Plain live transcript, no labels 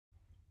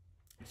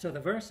So the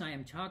verse I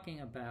am talking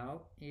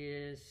about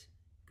is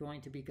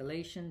going to be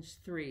Galatians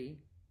 3,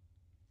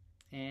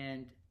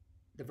 and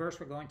the verse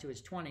we're going to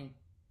is 20,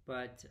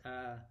 but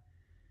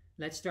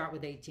let's start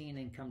with 18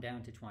 and come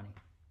down to 20.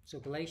 So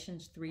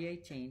Galatians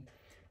 3:18,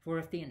 for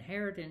if the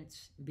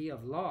inheritance be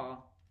of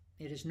law,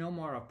 it is no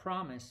more a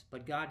promise,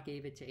 but God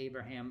gave it to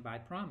Abraham by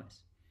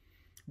promise.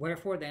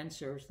 Wherefore then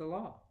serves the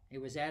law?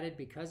 It was added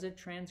because of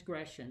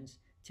transgressions,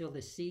 till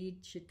the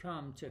seed should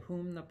come to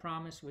whom the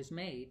promise was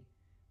made,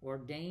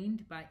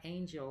 ordained by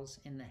angels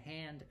in the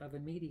hand of a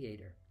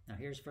mediator. Now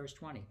here's verse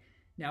 20.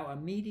 Now a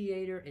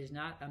mediator is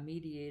not a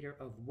mediator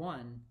of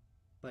one,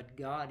 but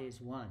God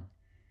is one.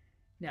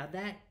 Now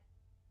that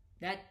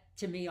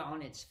to me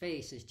on its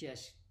face is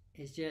just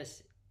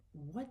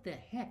what the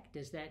heck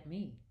does that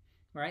mean?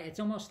 Right? It's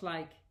almost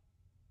like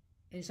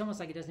it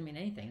doesn't mean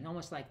anything. It's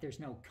almost like there's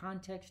no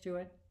context to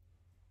it.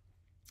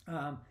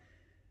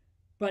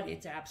 But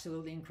it's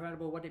absolutely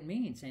incredible what it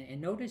means.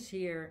 And notice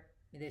here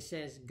it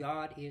says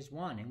God is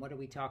one. And what do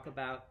we talk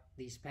about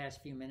these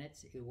past few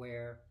minutes?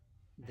 Where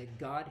the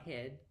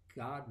Godhead,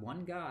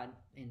 one God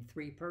in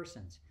three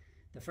persons.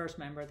 The first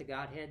member of the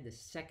Godhead, the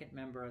second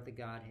member of the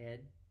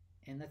Godhead,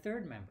 and the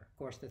third member. Of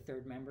course, the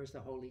third member is the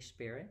Holy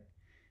Spirit.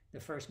 The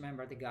first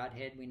member of the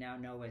Godhead we now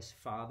know as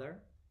Father.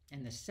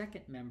 And the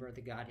second member of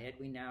the Godhead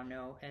we now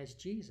know as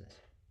Jesus.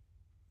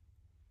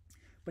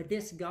 But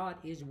this God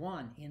is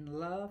one. In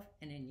love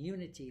and in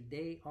unity,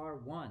 they are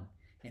one.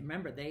 And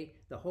remember,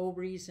 the whole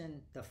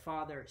reason the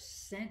Father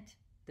sent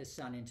the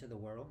Son into the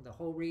world, the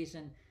whole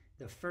reason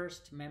the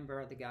first member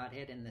of the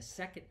Godhead and the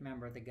second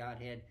member of the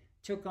Godhead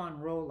took on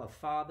role of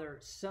Father,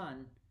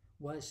 Son,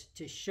 was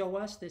to show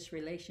us this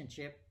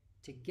relationship,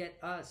 to get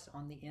us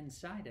on the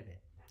inside of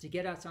it, to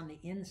get us on the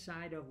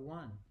inside of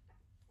one.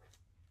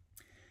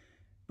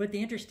 But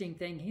the interesting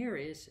thing here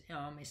is,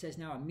 it says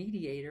now a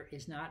mediator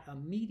is not a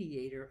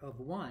mediator of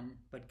one,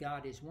 but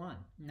God is one.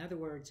 In other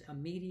words, a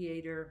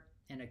mediator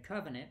and a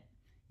covenant,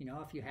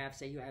 if you have,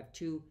 say you have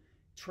two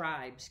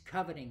tribes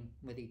covenanting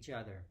with each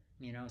other,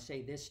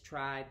 say this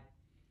tribe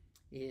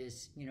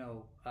is,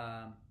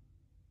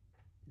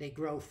 they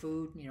grow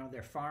food,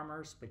 they're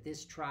farmers, but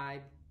this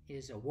tribe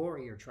is a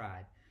warrior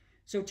tribe.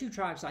 So two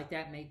tribes like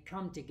that may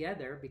come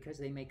together because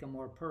they make a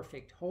more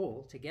perfect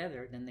whole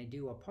together than they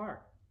do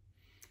apart.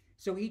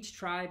 So each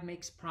tribe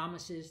makes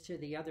promises to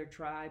the other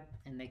tribe,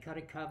 and they cut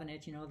a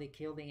covenant. They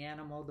kill the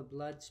animal, the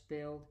blood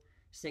spilled,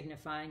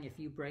 signifying if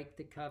you break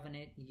the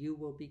covenant, you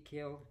will be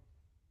killed.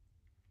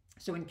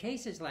 So in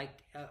cases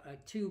like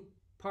two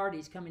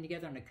parties coming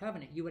together on a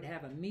covenant, you would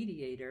have a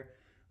mediator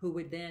who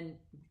would then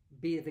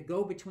be the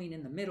go-between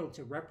in the middle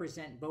to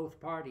represent both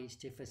parties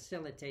to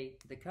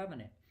facilitate the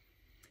covenant.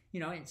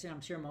 And so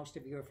I'm sure most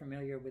of you are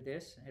familiar with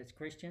this as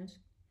Christians.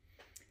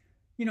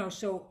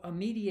 So a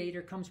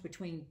mediator comes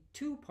between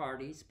two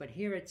parties, but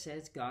here it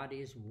says God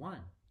is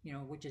one,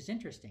 which is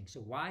interesting.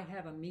 So why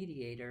have a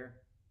mediator?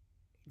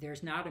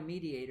 There's not a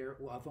mediator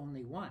of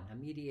only one. A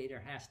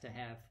mediator has to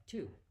have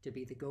two to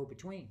be the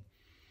go-between.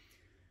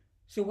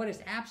 So what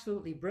is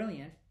absolutely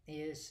brilliant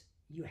is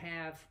you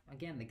have,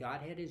 again, the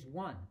Godhead is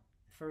one.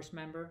 The first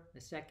member,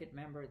 the second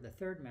member, the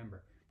third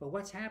member. But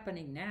what's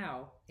happening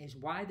now is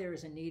why there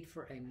is a need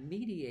for a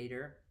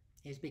mediator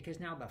is because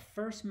now the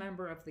first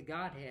member of the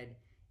Godhead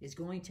is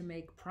going to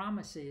make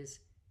promises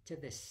to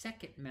the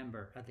second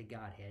member of the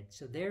Godhead.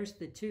 So there's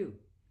the two.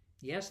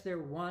 Yes, they're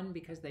one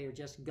because they are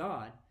just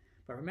God.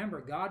 But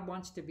remember, God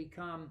wants to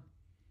come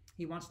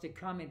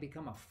and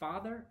become a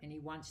father, and he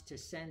wants to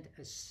send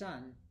a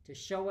son to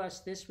show us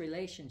this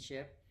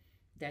relationship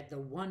that the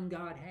one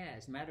God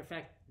has. Matter of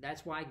fact,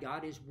 that's why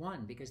God is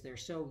one, because they're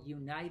so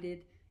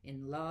united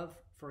in love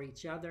for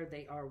each other.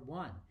 They are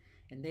one.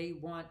 And they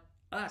want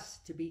us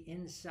to be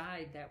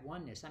inside that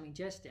oneness.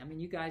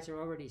 You guys are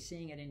already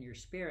seeing it in your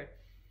spirit.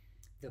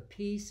 The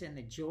peace and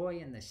the joy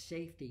and the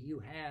safety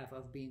you have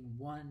of being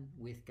one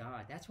with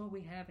God. That's what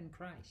we have in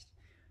Christ.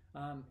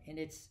 And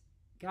it's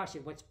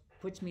what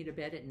puts me to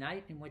bed at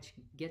night and what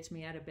gets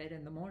me out of bed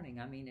in the morning.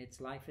 It's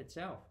life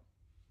itself.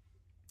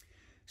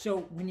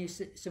 So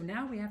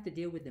now we have to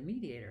deal with the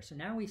mediator. So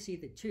now we see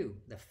the two.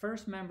 The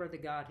first member of the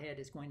Godhead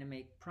is going to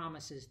make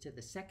promises to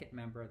the second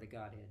member of the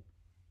Godhead.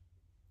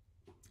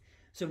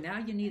 So now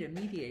you need a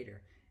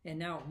mediator. And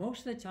now most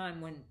of the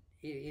time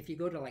if you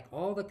go to like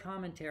all the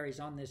commentaries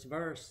on this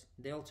verse,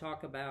 they'll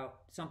talk about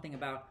something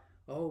about,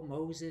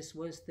 Moses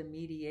was the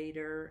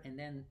mediator. And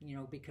then,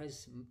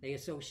 because they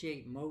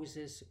associate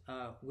Moses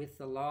with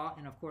the law,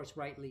 and of course,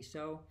 rightly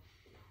so.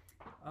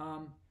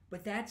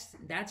 But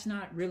that's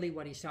not really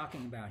what he's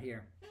talking about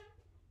here.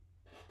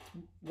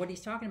 What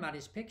he's talking about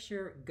is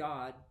picture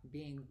God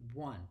being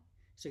one.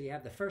 So you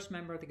have the first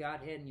member of the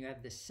Godhead and you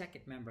have the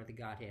second member of the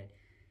Godhead.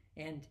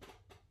 And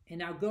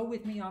now go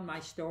with me on my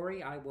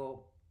story. I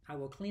will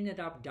clean it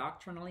up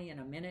doctrinally in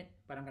a minute,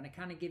 but I'm going to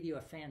kind of give you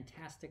a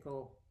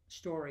fantastical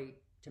story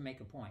to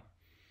make a point.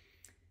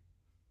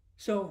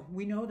 So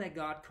we know that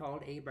God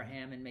called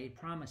Abraham and made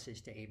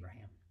promises to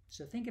Abraham.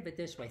 So think of it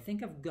this way.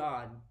 Think of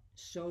God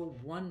so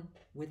one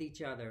with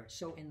each other,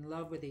 so in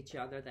love with each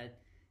other that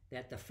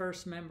that the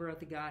first member of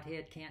the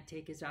Godhead can't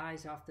take his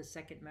eyes off the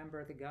second member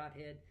of the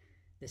Godhead.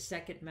 The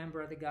second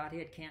member of the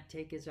Godhead can't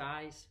take his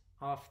eyes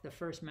off the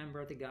first member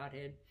of the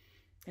Godhead.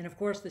 And of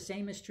course, the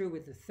same is true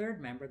with the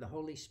third member, the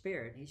Holy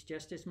Spirit. He's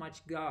just as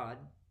much God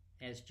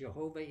as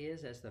Jehovah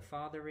is, as the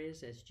Father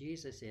is, as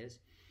Jesus is.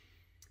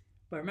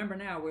 But remember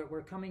now,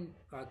 we're coming,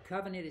 a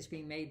covenant is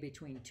being made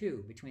between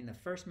two, between the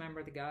first member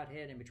of the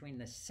Godhead and between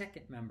the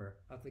second member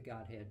of the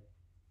Godhead.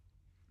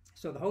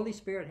 So the Holy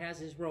Spirit has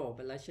his role,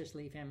 but let's just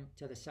leave him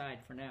to the side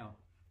for now.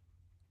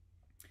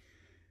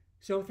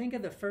 So think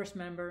of the first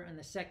member and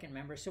the second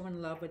member, so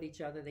in love with each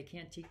other, they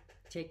can't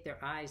take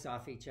their eyes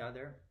off each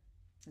other.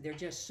 They're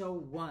just so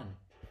one.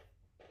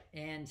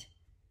 And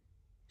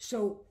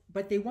so,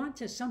 but they want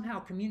to somehow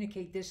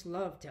communicate this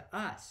love to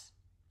us.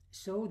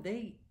 So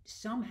they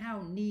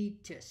somehow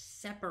need to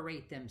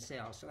separate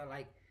themselves. So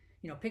like,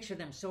 picture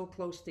them so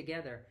close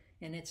together.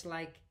 And it's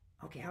like,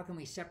 okay, how can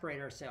we separate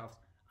ourselves?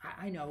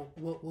 I know,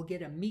 we'll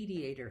get a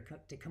mediator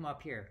to come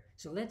up here.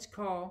 So let's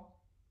call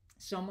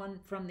someone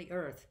from the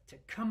earth to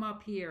come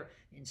up here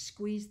and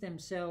squeeze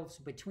themselves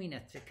between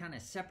us to kind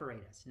of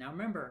separate us. Now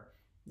remember,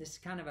 this is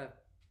kind of a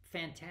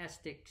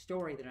fantastic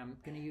story that I'm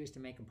going to use to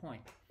make a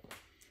point.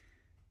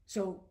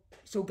 So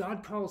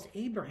God calls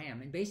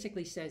Abraham and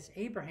basically says,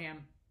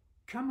 Abraham,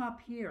 come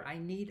up here. I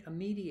need a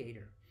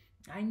mediator.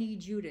 I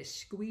need you to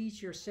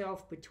squeeze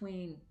yourself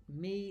between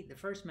me, the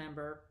first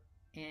member,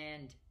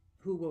 and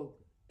who will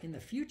in the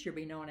future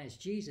be known as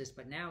Jesus,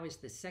 but now is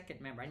the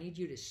second member. I need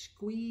you to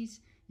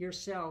squeeze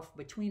yourself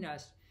between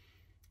us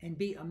and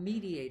be a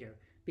mediator,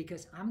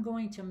 because I'm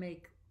going to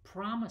make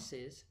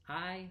promises.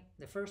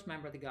 The first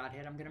member of the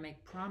Godhead, I'm going to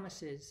make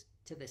promises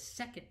to the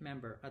second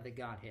member of the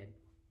Godhead.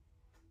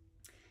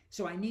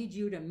 So I need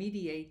you to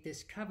mediate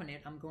this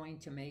covenant I'm going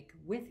to make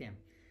with him.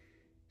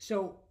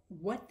 So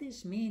what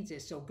this means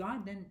is, so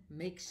God then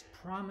makes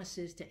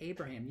promises to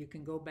Abraham. You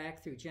can go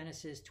back through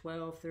Genesis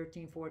 12,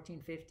 13,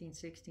 14, 15,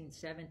 16,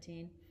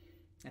 17.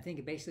 I think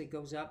it basically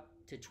goes up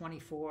to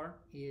 24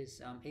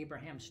 is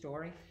Abraham's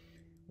story,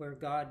 where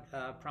God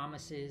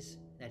promises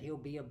that he'll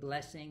be a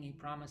blessing. He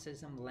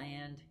promises him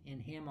land. In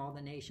him, all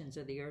the nations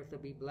of the earth will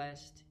be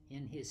blessed.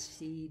 In his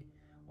seed,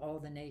 all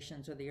the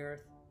nations of the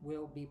earth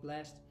will be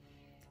blessed.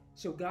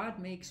 So God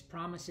makes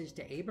promises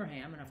to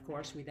Abraham, and of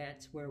course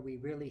that's where we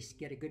really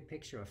get a good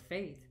picture of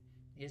faith,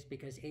 is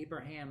because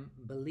Abraham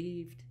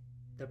believed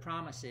the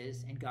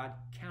promises and God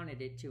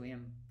counted it to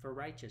him for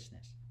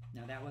righteousness.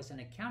 Now that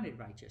wasn't accounted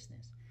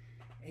righteousness.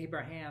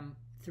 Abraham,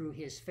 through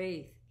his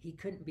faith, he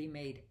couldn't be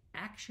made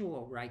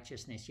actual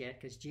righteousness yet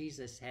because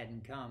Jesus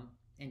hadn't come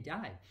and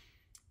died.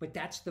 But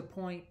that's the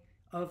point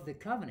of the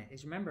covenant,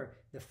 is remember,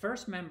 the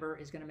first member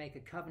is going to make a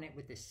covenant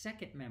with the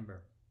second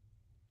member.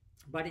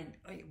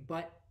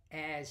 But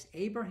as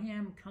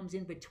Abraham comes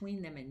in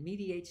between them and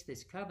mediates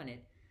this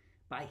covenant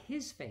by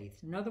his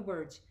faith, in other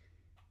words,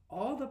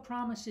 all the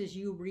promises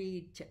you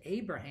read to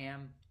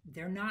Abraham,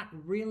 they're not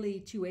really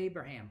to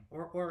Abraham.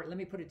 Or let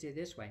me put it to you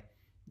this way.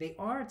 They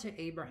are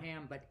to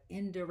Abraham, but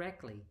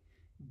indirectly.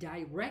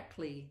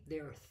 Directly,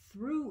 they're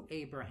through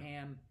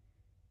Abraham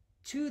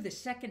to the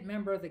second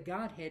member of the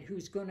Godhead,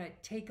 who's going to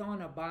take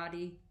on a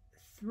body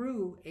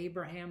through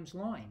Abraham's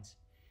loins.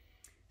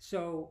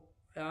 So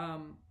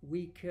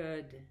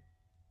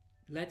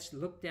let's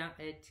look down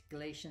at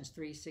Galatians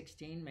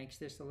 3:16, makes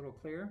this a little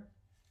clearer.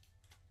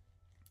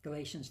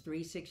 Galatians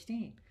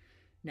 3:16.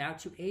 Now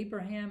to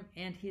Abraham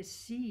and his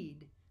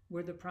seed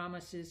were the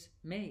promises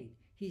made.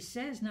 He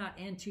says not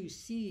and to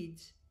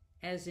seeds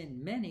as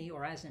in many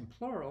or as in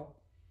plural,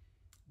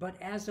 but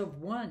as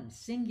of one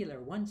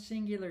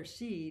singular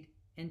seed,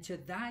 and to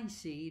thy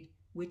seed,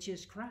 which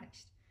is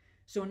Christ.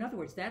 So in other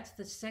words, that's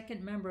the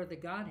second member of the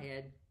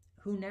Godhead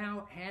who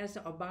now has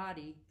a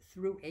body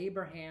through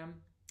Abraham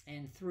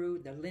and through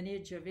the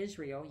lineage of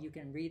Israel. You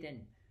can read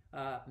in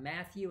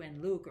Matthew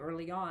and Luke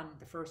early on,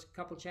 the first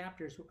couple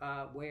chapters,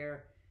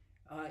 where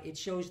it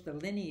shows the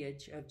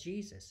lineage of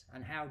Jesus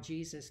and how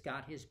Jesus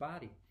got his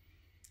body.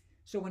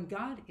 So when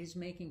God is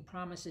making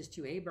promises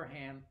to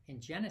Abraham in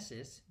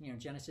Genesis,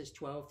 Genesis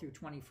 12 through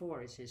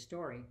 24 is his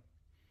story,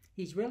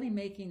 he's really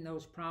making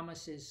those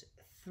promises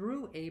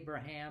through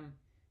Abraham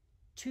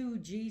to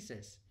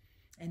Jesus.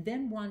 And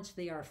then once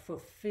they are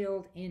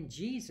fulfilled in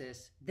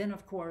Jesus, then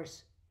of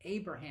course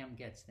Abraham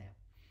gets them.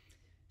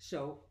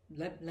 So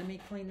let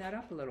me clean that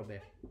up a little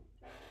bit.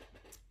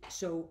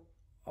 So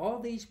all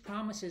these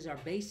promises are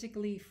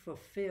basically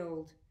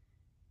fulfilled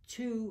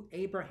to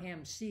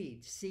Abraham's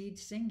seed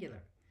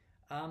singular.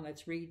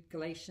 Let's read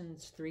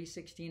Galatians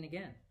 3:16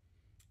 again.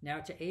 Now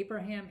to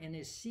Abraham and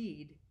his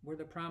seed were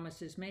the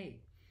promises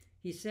made.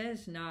 He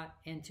says not,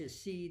 and to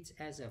seeds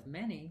as of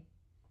many,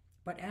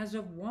 but as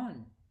of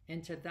one,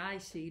 and to thy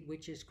seed,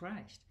 which is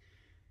Christ.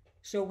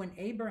 So when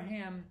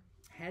Abraham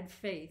had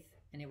faith,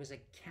 and it was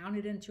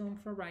accounted unto him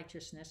for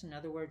righteousness, in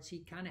other words, he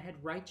kind of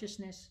had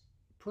righteousness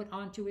put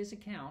onto his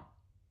account.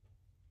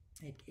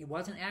 It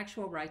wasn't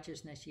actual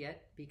righteousness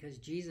yet because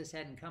Jesus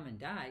hadn't come and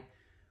died,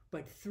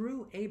 but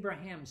through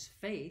Abraham's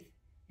faith,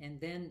 and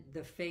then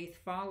the faith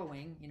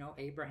following,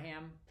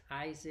 Abraham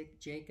Isaac,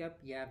 Jacob.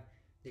 You have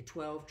the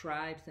 12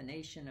 tribes, the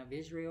nation of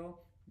Israel.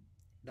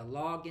 The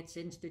law gets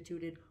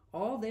instituted.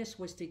 All this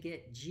was to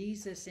get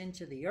Jesus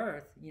into the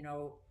earth,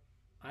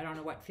 I don't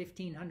know what,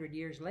 1,500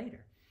 years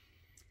later.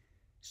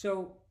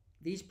 So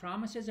these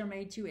promises are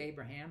made to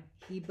Abraham.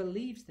 He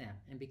believes them.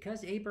 And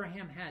because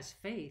Abraham has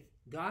faith,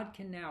 God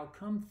can now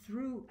come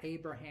through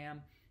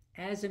Abraham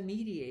as a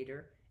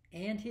mediator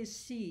and his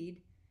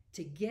seed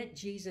to get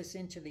Jesus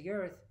into the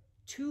earth,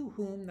 to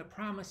whom the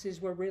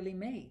promises were really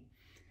made.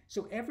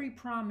 So every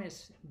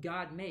promise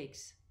God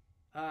makes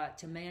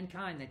to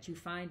mankind that you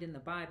find in the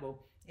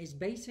Bible is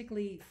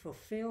basically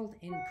fulfilled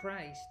in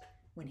Christ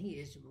when he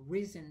is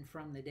risen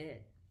from the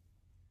dead.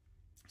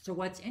 So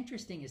what's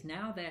interesting is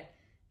now that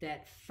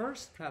that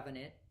first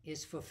covenant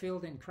is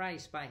fulfilled in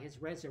Christ by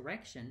his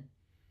resurrection,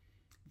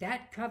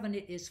 that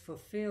covenant is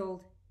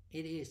fulfilled.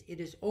 It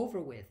is over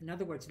with. In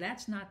other words,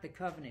 that's not the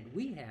covenant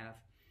we have.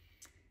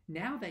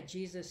 Now that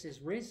Jesus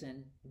is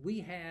risen, we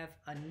have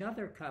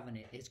another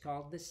covenant. It's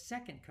called the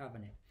second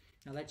covenant.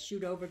 Now let's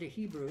shoot over to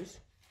Hebrews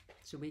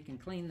so we can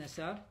clean this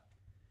up.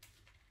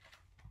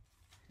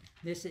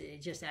 This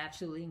is just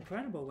absolutely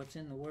incredible what's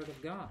in the Word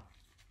of God.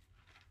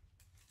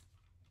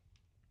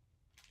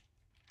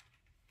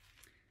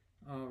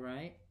 All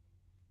right.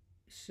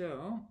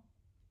 So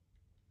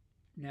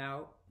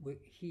now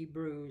with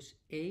Hebrews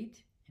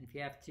 8, and if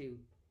you have to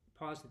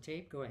pause the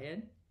tape, go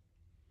ahead.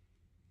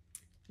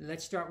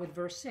 Let's start with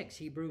verse 6,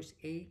 Hebrews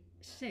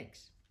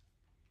 8:6.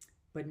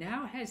 But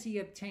now has he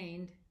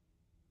obtained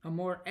a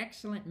more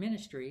excellent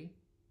ministry,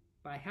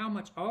 by how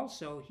much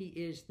also he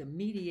is the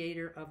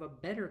mediator of a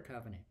better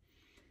covenant.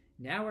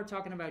 Now we're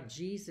talking about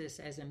Jesus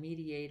as a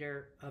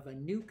mediator of a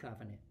new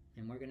covenant,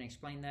 and we're going to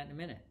explain that in a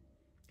minute.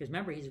 Because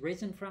remember, he's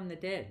risen from the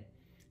dead.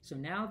 So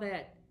now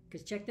that,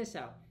 because check this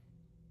out,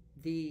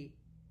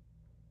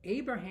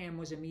 Abraham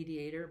was a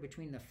mediator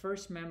between the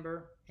first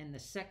member and the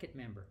second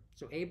member.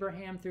 So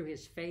Abraham, through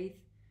his faith,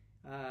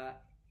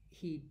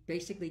 he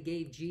basically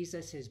gave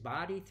Jesus his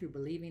body through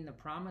believing the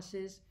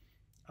promises.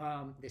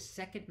 The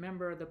second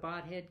member of the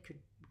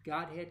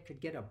Godhead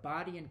could get a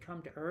body and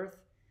come to earth,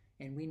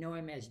 and we know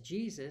him as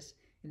Jesus.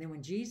 And then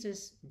when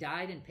Jesus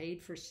died and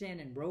paid for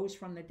sin and rose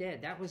from the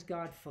dead, that was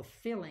God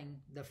fulfilling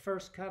the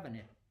first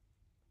covenant.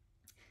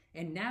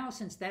 And now,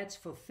 since that's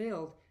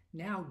fulfilled,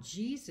 now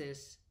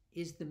Jesus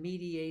is the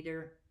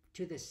mediator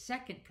to the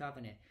second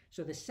covenant.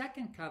 So the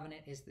second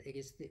covenant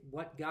is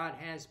what God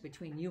has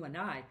between you and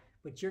I,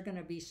 but you're going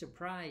to be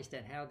surprised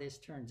at how this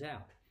turns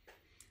out.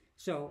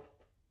 So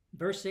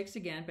verse 6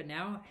 again, but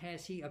now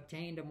has he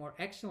obtained a more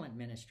excellent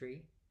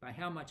ministry, by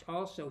how much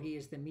also he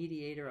is the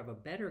mediator of a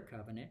better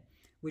covenant,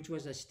 which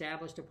was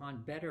established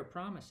upon better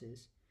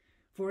promises.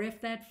 For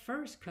if that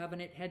first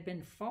covenant had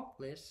been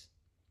faultless,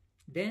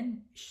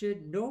 then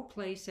should no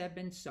place have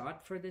been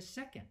sought for the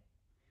second.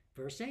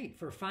 Verse 8,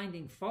 for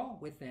finding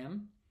fault with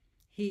them,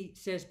 he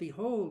says,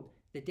 behold,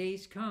 the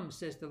days come,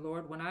 says the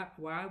Lord, when I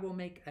will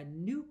make a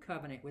new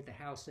covenant with the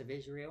house of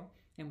Israel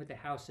and with the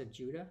house of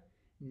Judah,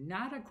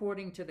 not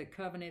according to the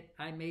covenant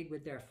I made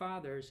with their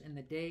fathers in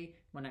the day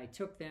when I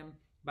took them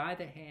by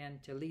the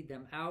hand to lead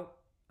them out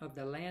of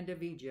the land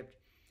of Egypt,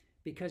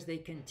 because they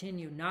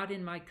continue not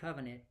in my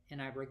covenant,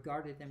 and I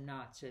regarded them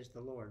not, says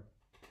the Lord.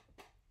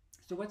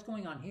 So what's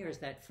going on here is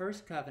that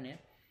first covenant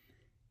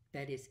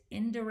that is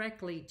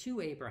indirectly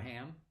to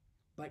Abraham,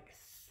 but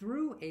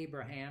through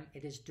Abraham,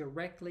 it is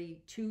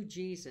directly to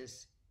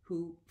Jesus,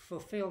 who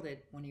fulfilled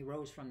it when he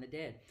rose from the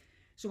dead.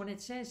 So when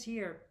it says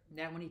here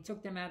that when he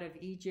took them out of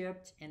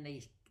Egypt and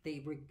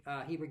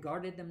he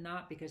regarded them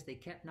not because they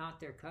kept not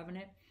their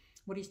covenant,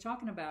 what he's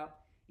talking about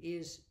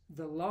is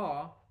the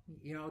law,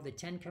 the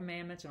 10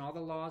 Commandments and all the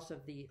laws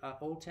of the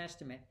Old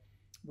Testament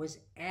was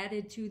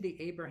added to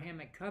the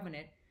Abrahamic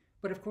covenant.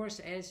 But of course,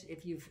 as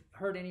if you've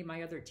heard any of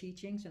my other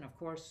teachings, and of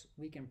course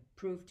we can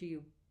prove to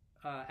you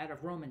out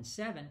of Romans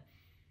 7,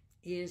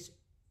 is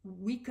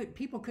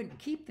people couldn't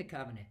keep the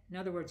covenant. In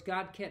other words,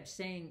 God kept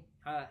saying,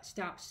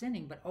 stop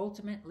sinning, but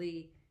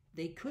ultimately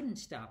they couldn't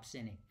stop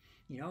sinning.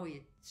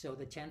 So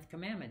the 10th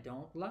commandment,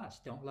 don't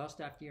lust. Don't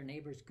lust after your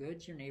neighbor's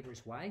goods, your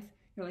neighbor's wife.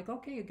 You're like,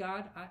 okay,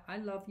 God, I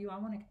love you. I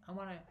want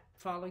to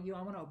follow you.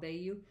 I want to obey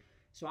you.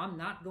 So I'm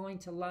not going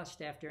to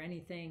lust after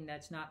anything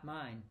that's not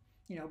mine.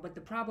 But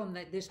the problem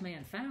that this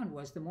man found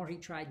was the more he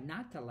tried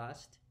not to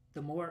lust,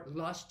 the more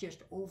lust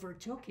just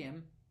overtook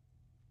him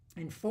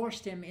and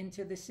forced him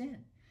into the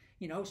sin.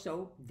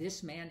 So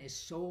this man is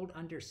sold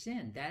under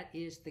sin. That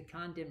is the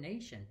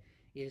condemnation,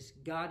 is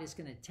God is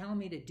going to tell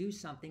me to do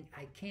something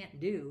I can't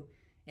do,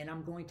 and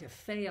I'm going to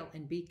fail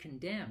and be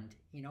condemned.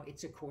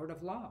 It's a court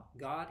of law.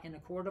 God in a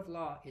court of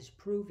law is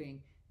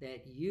proving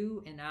that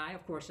you and I,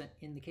 of course,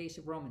 in the case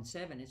of Romans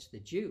 7, it's the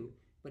Jew,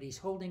 but he's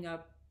holding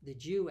up the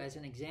Jew as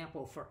an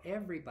example for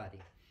everybody,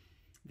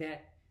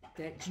 that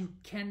you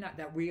cannot,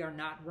 that we are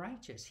not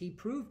righteous. He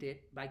proved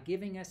it by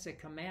giving us a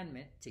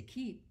commandment to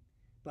keep,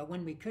 but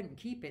when we couldn't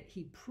keep it,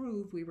 he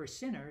proved we were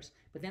sinners.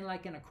 But then,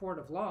 like in a court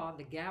of law,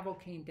 the gavel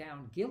came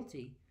down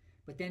guilty,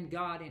 but then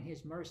God in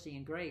his mercy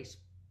and grace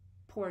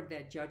poured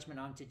that judgment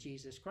onto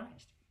Jesus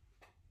Christ.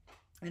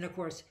 And of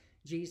course,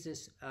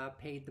 Jesus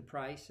paid the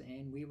price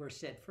and we were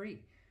set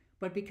free.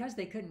 But because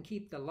they couldn't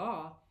keep the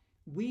law,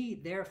 we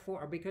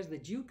therefore, or because the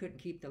Jew couldn't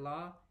keep the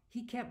law,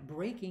 he kept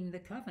breaking the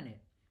covenant.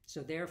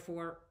 So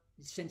therefore,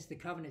 since the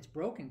covenant's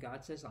broken,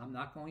 God says, I'm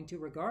not going to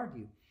regard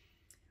you.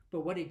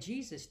 But what did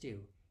Jesus do?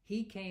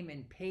 He came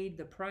and paid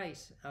the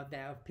price of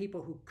that, of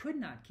people who could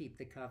not keep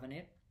the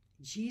covenant.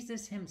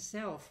 Jesus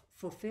himself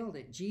fulfilled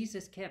it.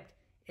 Jesus kept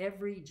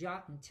every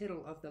jot and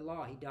tittle of the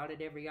law. He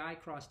dotted every I,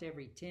 crossed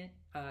every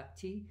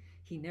T.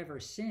 He never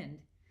sinned.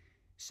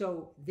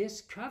 So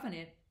this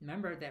covenant,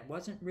 remember, that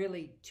wasn't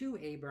really to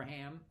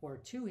Abraham or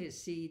to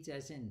his seeds,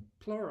 as in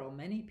plural,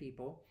 many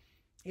people.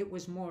 It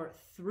was more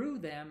through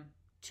them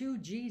to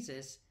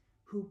Jesus,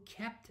 who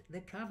kept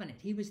the covenant.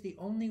 He was the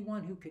only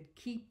one who could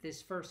keep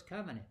this first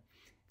covenant.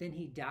 Then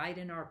he died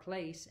in our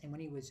place, and when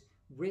he was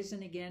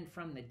risen again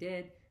from the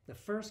dead, the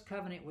first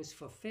covenant was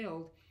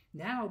fulfilled.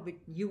 Now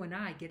you and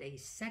I get a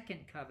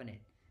second covenant,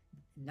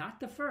 not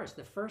the first.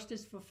 The first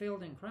is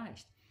fulfilled in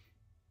Christ.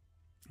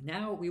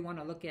 Now we want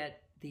to look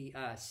at the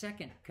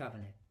second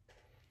covenant.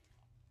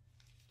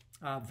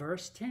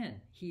 Verse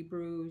 10,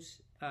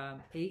 Hebrews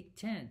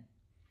 8:10.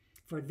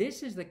 For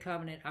this is the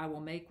covenant I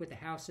will make with the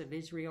house of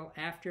Israel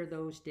after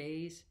those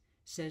days,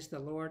 says the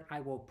Lord.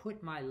 I will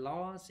put my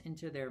laws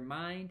into their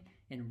mind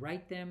and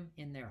write them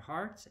in their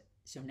hearts.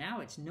 So now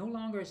it's no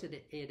longer is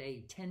it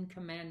a 10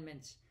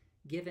 commandments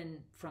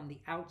given from the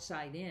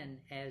outside in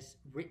as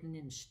written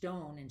in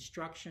stone,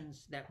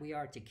 instructions that we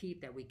are to keep,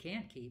 that we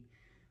can't keep.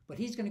 But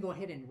he's going to go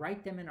ahead and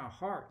write them in our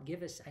heart,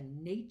 give us a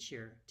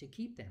nature to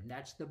keep them.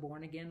 That's the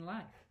born again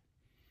life.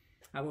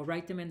 I will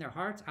write them in their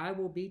hearts. I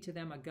will be to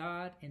them a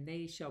God, and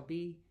they shall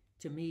be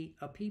to me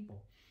a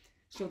people.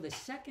 So the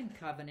second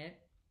covenant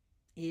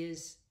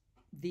is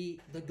the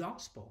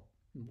gospel.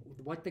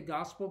 What the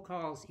gospel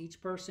calls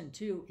each person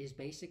to is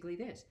basically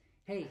this.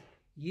 Hey,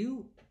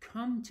 you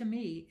come to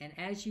me, and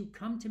as you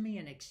come to me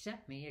and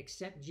accept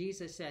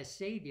Jesus as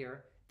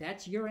Savior,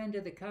 that's your end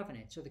of the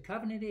covenant. So the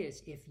covenant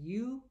is,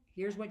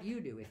 here's what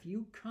you do. If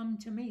you come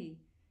to me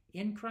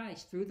in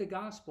Christ through the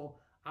gospel,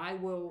 I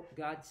will,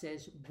 God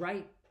says,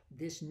 write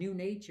this new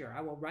nature.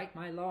 I will write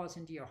my laws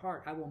into your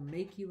heart. I will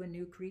make you a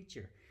new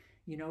creature.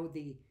 You know,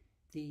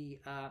 the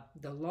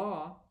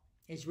law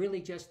is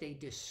really just a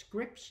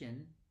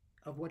description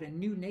of what a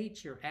new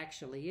nature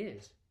actually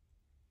is.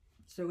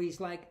 So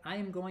he's like, I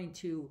am going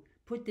to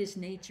put this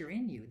nature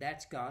in you.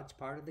 That's God's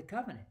part of the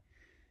covenant.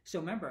 So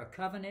remember, a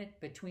covenant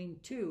between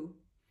two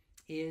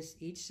is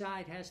each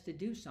side has to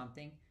do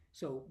something.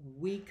 So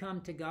we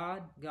come to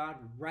God. God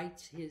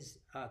writes his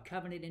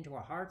covenant into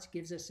our hearts,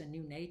 gives us a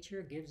new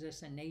nature, gives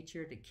us a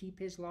nature to keep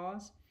his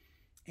laws.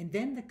 And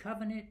then the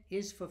covenant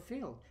is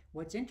fulfilled.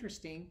 What's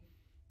interesting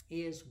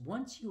is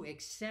once you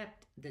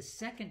accept the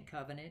second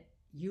covenant,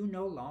 you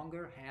no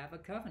longer have a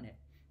covenant.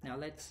 Now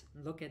let's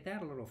look at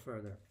that a little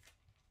further.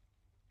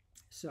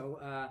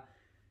 So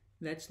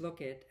let's look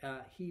at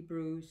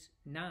Hebrews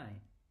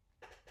 9.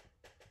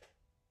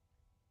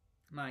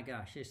 My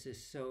gosh, this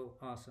is so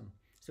awesome.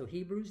 So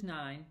Hebrews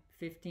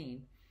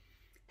 9:15,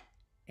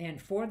 and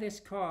for this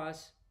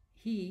cause,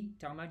 he,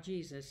 talking about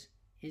Jesus,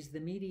 is the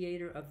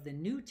mediator of the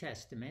New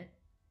Testament,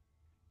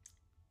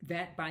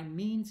 that by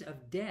means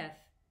of death,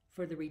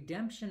 for the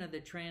redemption of the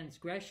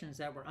transgressions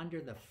that were under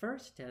the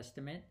first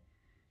testament,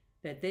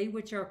 that they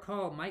which are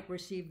called might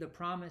receive the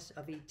promise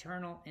of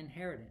eternal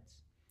inheritance.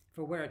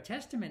 For where a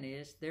testament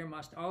is, there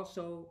must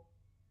also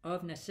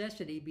of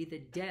necessity be the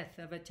death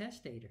of a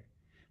testator.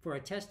 For a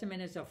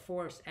testament is of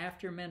force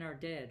after men are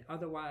dead,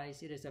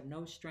 otherwise it is of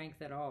no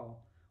strength at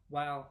all,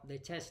 while the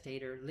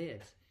testator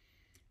lives.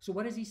 So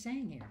what is he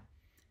saying here?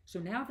 So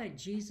now that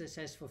Jesus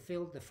has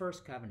fulfilled the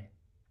first covenant,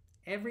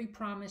 every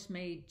promise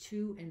made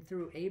to and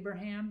through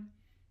Abraham,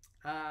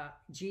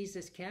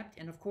 Jesus kept,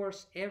 and of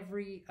course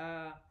every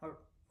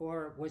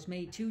or was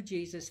made to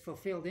Jesus,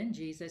 fulfilled in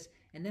Jesus,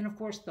 and then of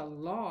course the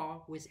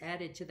law was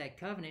added to that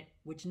covenant,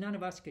 which none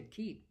of us could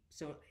keep.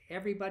 So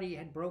everybody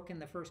had broken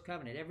the first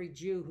covenant. Every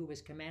Jew who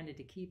was commanded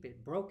to keep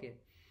it broke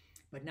it,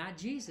 but not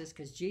Jesus,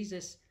 because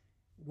Jesus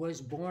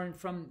was born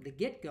from the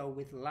get-go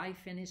with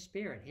life in his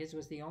spirit. His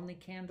was the only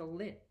candle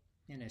lit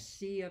in a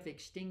sea of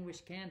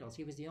extinguished candles.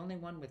 He was the only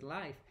one with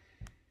life.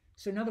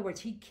 So in other words,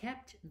 he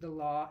kept the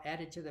law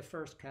added to the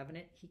first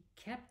covenant. He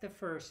kept the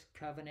first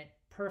covenant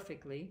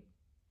perfectly,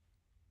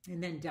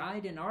 and then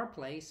died in our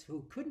place,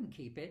 who couldn't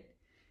keep it.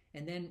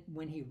 And then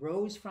when he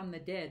rose from the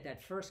dead,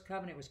 that first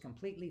covenant was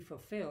completely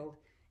fulfilled.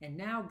 And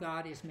now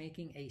God is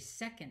making a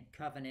second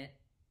covenant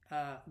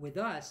with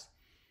us.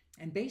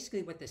 And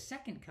basically what the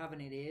second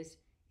covenant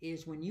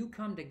is when you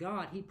come to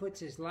God, he puts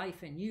his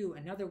life in you.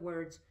 In other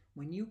words,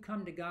 when you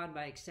come to God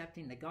by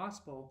accepting the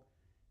gospel,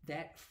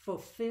 that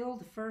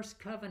fulfilled first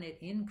covenant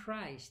in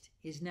Christ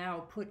is now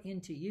put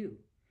into you.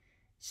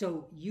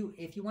 So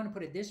if you want to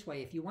put it this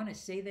way, if you want to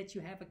say that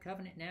you have a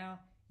covenant now,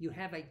 you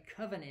have a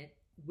covenant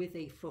with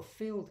a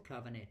fulfilled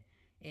covenant.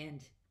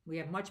 And we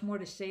have much more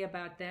to say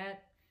about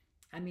that.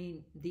 I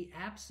mean, the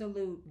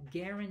absolute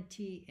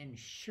guarantee and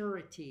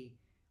surety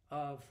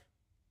of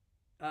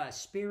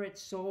spirit,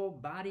 soul,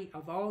 body,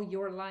 of all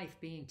your life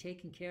being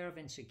taken care of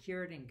and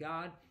secured in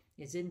God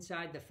is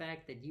inside the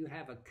fact that you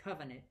have a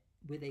covenant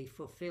with a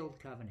fulfilled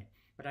covenant.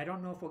 But I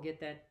don't know if we'll get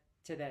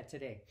to that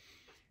today.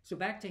 So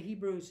back to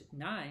Hebrews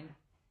 9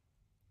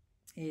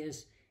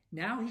 is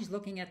now he's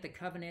looking at the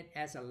covenant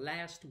as a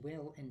last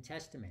will and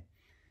testament.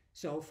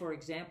 So for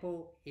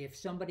example, if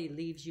somebody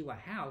leaves you a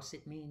house,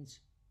 it means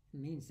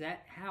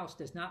that house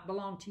does not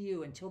belong to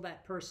you until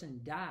that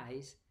person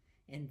dies,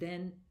 and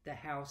then the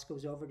house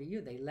goes over to you.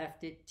 They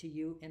left it to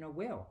you in a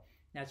will.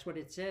 That's what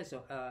it says.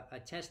 A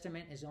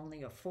testament is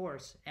only a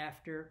force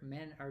after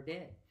men are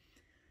dead.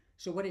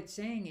 So what it's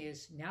saying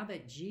is now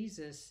that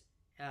Jesus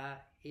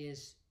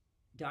is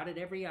dotted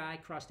every I,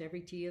 crossed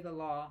every T of the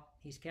law,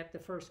 he's kept the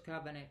first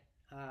covenant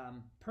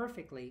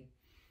perfectly,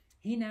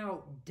 he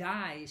now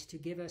dies to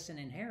give us an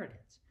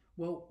inheritance.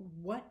 Well,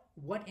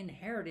 what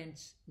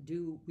inheritance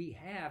do we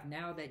have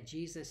now that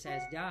Jesus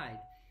has died?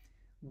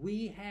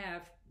 We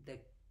have the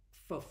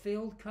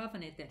fulfilled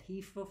covenant that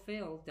he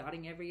fulfilled,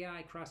 dotting every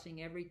I,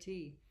 crossing every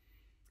T,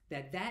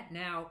 that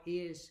now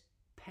is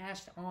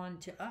passed on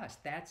to us.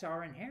 That's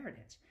our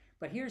inheritance.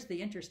 But here's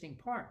the interesting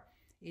part,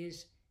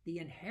 is the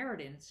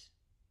inheritance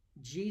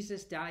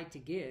Jesus died to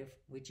give,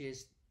 which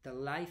is the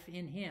life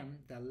in him,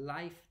 the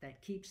life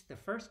that keeps the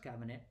first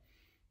covenant,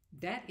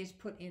 that is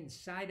put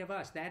inside of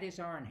us. That is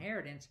our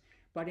inheritance.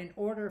 But in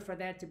order for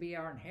that to be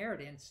our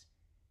inheritance,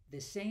 the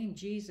same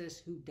Jesus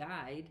who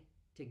died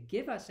to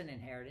give us an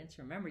inheritance,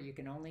 remember, you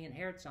can only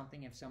inherit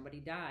something if somebody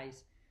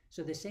dies.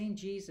 So the same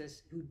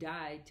Jesus who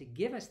died to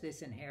give us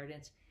this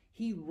inheritance,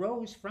 he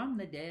rose from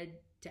the dead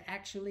to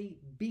actually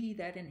be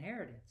that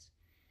inheritance.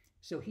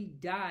 So he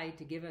died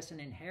to give us an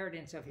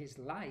inheritance of his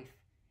life,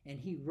 and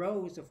he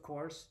rose, of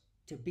course,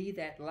 to be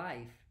that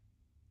life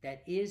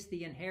that is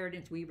the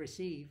inheritance we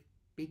receive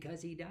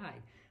because he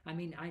died. I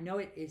mean, I know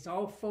it's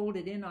all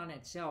folded in on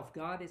itself.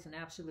 God is an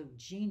absolute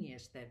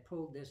genius that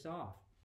pulled this off.